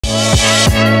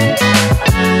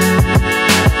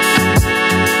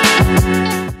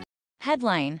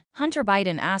Headline: Hunter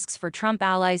Biden asks for Trump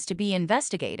allies to be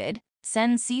investigated,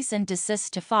 sends cease and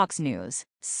desist to Fox News.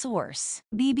 Source: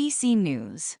 BBC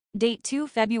News. Date 2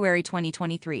 February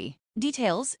 2023.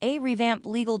 Details: A revamped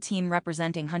legal team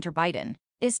representing Hunter Biden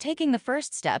is taking the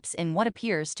first steps in what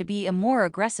appears to be a more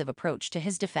aggressive approach to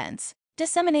his defense,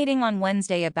 disseminating on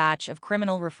Wednesday a batch of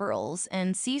criminal referrals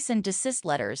and cease-and-desist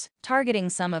letters targeting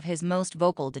some of his most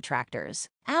vocal detractors.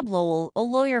 Abbe Lowell, a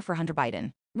lawyer for Hunter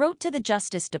Biden, wrote to the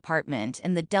Justice Department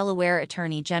and the Delaware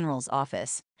Attorney General's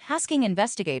office, asking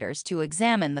investigators to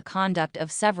examine the conduct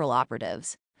of several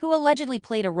operatives who allegedly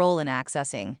played a role in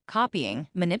accessing, copying,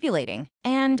 manipulating,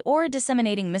 and/or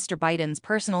disseminating Mr. Biden's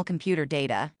personal computer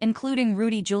data, including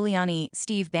Rudy Giuliani,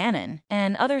 Steve Bannon,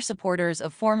 and other supporters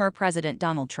of former President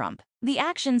Donald Trump. The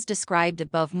actions described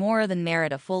above more than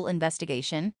merit a full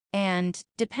investigation and,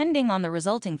 depending on the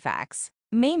resulting facts,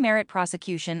 may merit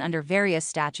prosecution under various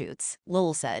statutes,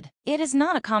 Lowell said. It is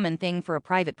not a common thing for a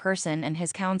private person and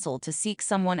his counsel to seek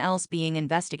someone else being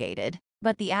investigated,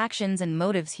 but the actions and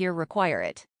motives here require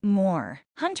it. More.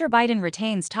 Hunter Biden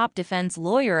retains top defense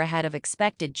lawyer ahead of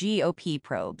expected GOP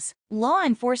probes. Law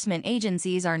enforcement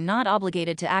agencies are not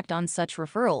obligated to act on such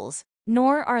referrals,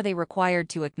 nor are they required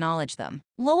to acknowledge them.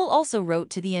 Lowell also wrote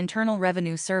to the Internal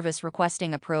Revenue Service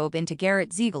requesting a probe into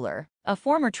Garrett Ziegler, a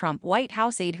former Trump White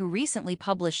House aide who recently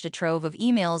published a trove of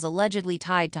emails allegedly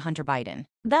tied to Hunter Biden.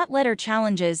 That letter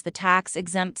challenges the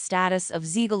tax-exempt status of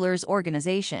Ziegler's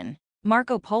organization,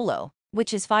 Marco Polo,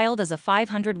 which is filed as a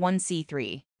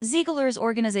 501c3. Ziegler's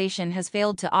organization has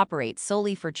failed to operate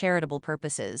solely for charitable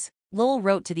purposes, Lowell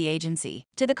wrote to the agency.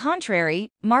 To the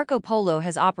contrary, Marco Polo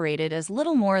has operated as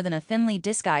little more than a thinly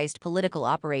disguised political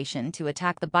operation to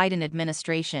attack the Biden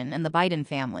administration and the Biden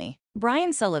family.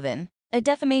 Brian Sullivan, a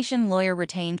defamation lawyer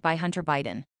retained by Hunter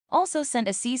Biden, also sent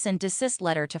a cease and desist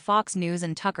letter to Fox News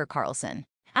and Tucker Carlson,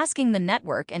 asking the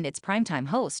network and its primetime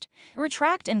host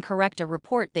retract and correct a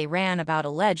report they ran about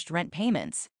alleged rent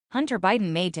payments Hunter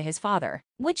Biden made to his father,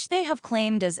 which they have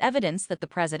claimed as evidence that the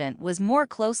president was more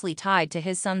closely tied to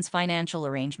his son's financial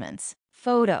arrangements.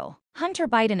 Photo: Hunter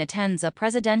Biden attends a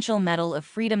Presidential Medal of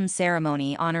Freedom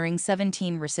ceremony honoring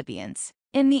 17 recipients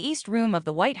in the East Room of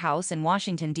the White House in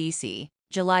Washington, D.C.,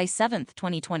 July 7,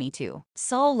 2022.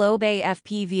 Sol Lobe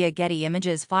FP via Getty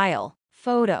Images file.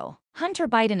 Photo: Hunter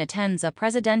Biden attends a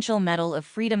Presidential Medal of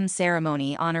Freedom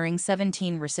ceremony honoring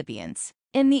 17 recipients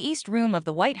in the East Room of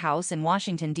the White House in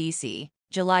Washington, D.C.,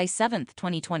 July 7,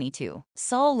 2022.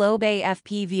 Sol Lobe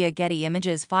FP via Getty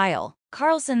Images file.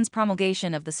 Carlson's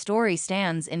promulgation of the story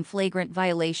stands in flagrant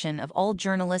violation of all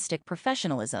journalistic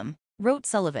professionalism, wrote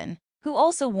Sullivan, who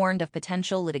also warned of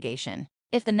potential litigation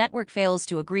if the network fails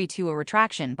to agree to a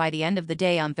retraction by the end of the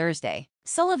day on Thursday.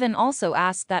 Sullivan also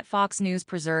asked that Fox News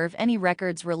preserve any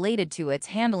records related to its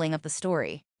handling of the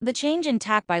story. The change in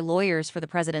tack by lawyers for the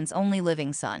president's only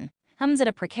living son comes at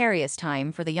a precarious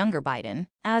time for the younger Biden,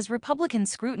 as Republican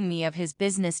scrutiny of his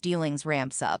business dealings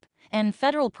ramps up, and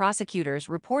federal prosecutors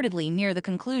reportedly near the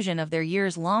conclusion of their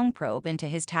years-long probe into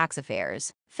his tax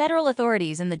affairs. Federal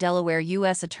authorities in the Delaware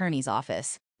U.S. Attorney's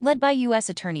Office, led by U.S.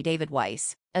 Attorney David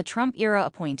Weiss, a Trump-era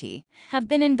appointee, have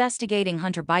been investigating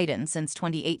Hunter Biden since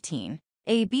 2018.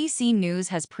 ABC News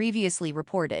has previously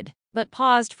reported, but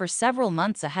paused for several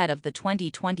months ahead of the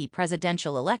 2020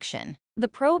 presidential election. The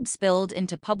probe spilled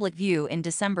into public view in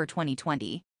December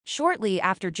 2020, shortly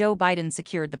after Joe Biden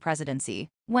secured the presidency.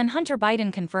 When Hunter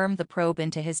Biden confirmed the probe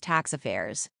into his tax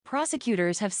affairs,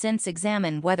 prosecutors have since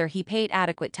examined whether he paid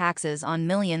adequate taxes on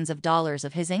millions of dollars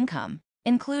of his income,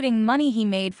 including money he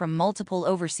made from multiple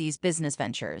overseas business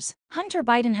ventures. Hunter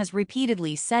Biden has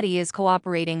repeatedly said he is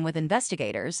cooperating with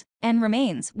investigators and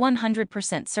remains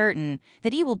 100% certain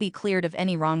that he will be cleared of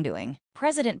any wrongdoing.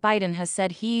 President Biden has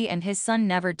said he and his son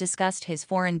never discussed his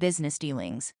foreign business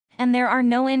dealings, and there are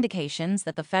no indications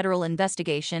that the federal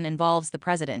investigation involves the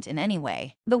president in any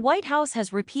way. The White House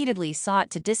has repeatedly sought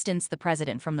to distance the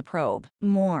president from the probe.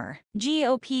 More.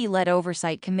 GOP-led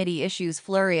oversight committee issues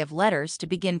flurry of letters to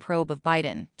begin probe of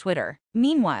Biden, Twitter.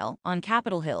 Meanwhile, on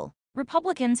Capitol Hill,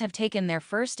 Republicans have taken their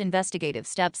first investigative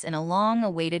steps in a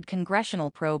long-awaited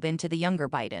congressional probe into the younger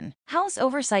Biden. House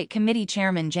Oversight Committee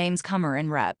Chairman James Comer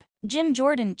and Rep. Jim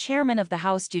Jordan, chairman of the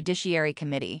House Judiciary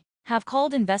Committee, have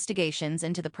called investigations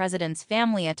into the president's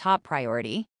family a top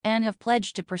priority and have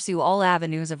pledged to pursue all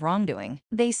avenues of wrongdoing.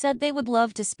 They said they would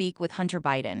love to speak with Hunter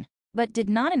Biden, but did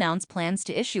not announce plans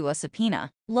to issue a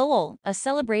subpoena. Lowell, a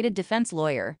celebrated defense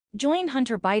lawyer, joined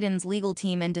Hunter Biden's legal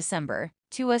team in December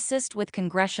to assist with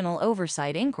congressional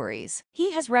oversight inquiries.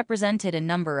 He has represented a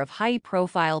number of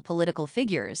high-profile political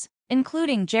figures,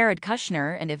 including Jared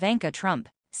Kushner and Ivanka Trump,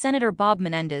 Senator Bob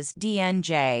Menendez,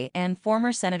 DNJ, and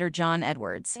former Senator John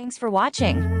Edwards. Thanks for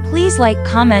watching. Please like,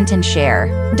 comment, and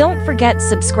share. Don't forget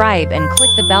subscribe and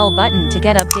click the bell button to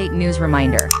get update news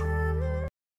reminder.